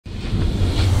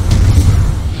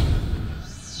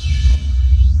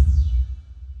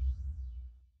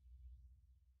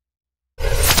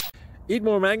Eat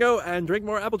more mango and drink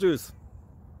more apple juice.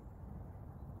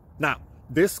 Now,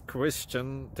 this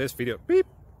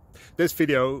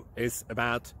video is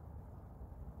about...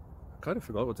 I kind of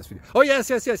forgot what this video... Oh, yes.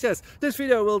 This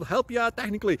video will help you out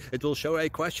technically. It will show a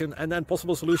question and then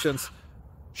possible solutions.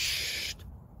 Shh.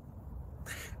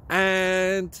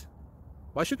 And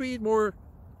why should we eat more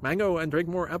mango and drink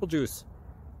more apple juice?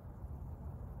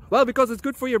 Well, because it's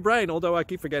good for your brain, although I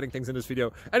keep forgetting things in this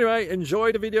video. Anyway,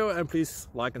 enjoy the video and please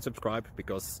like and subscribe,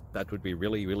 because that would be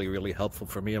really helpful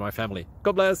for me and my family.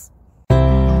 God bless!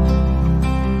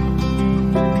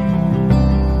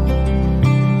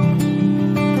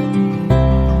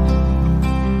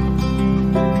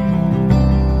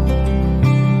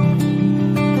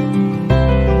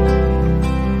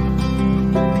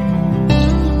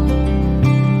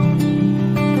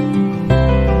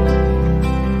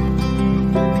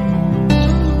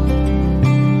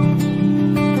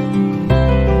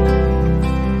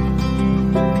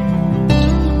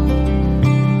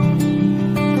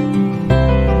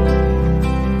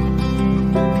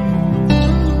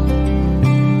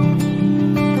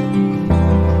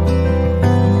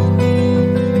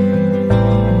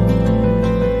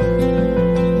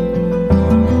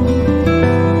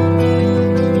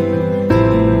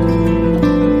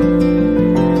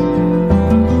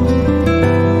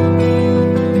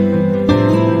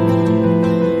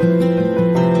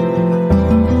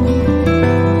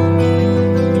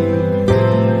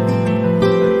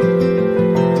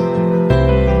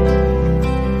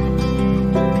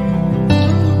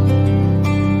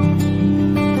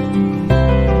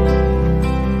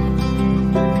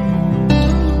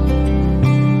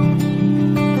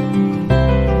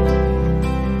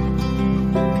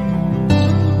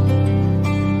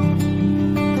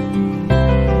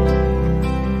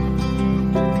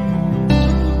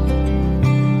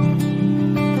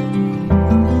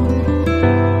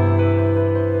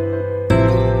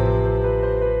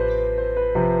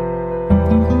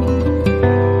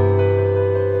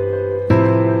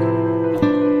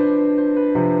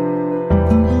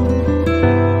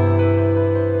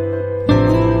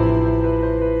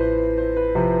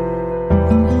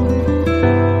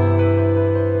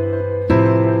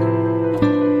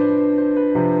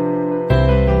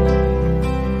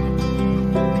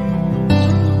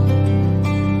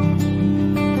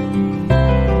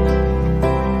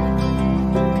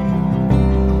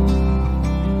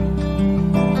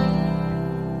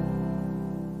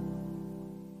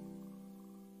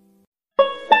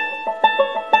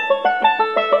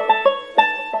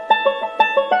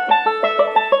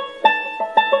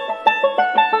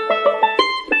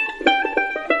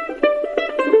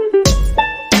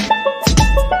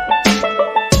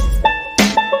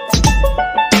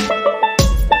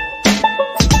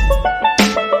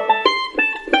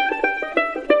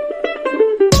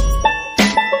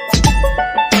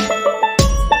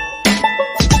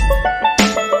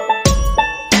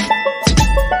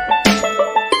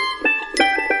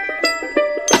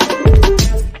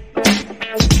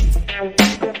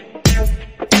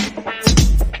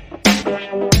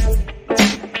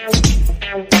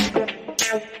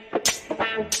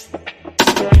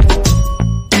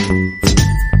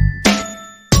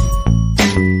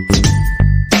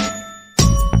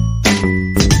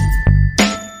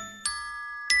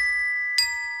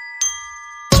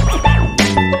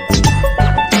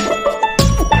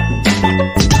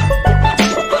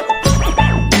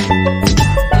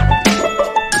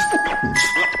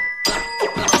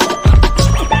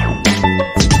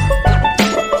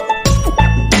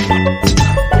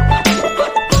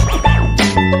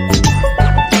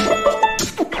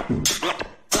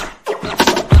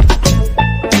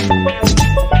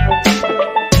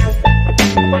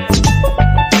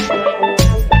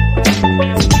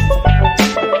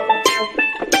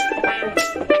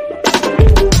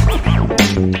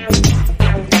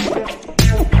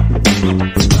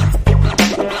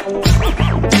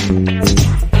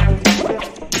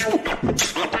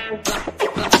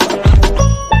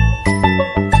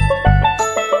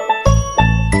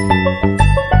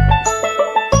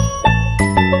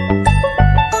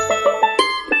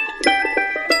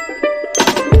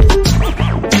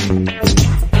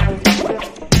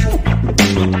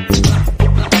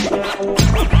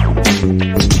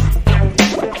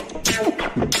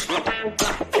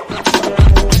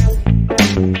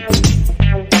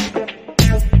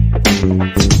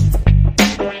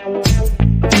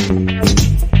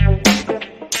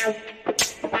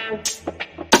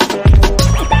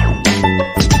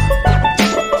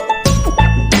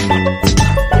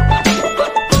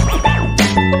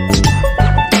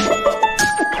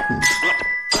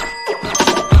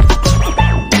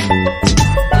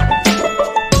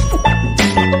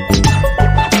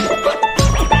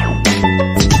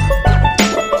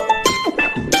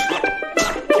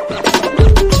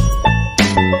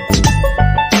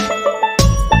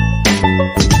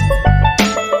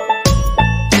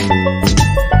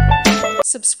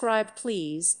 subscribe,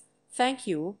 please. Thank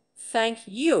you. Thank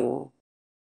you.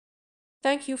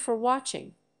 Thank you for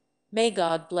watching. May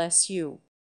God bless you.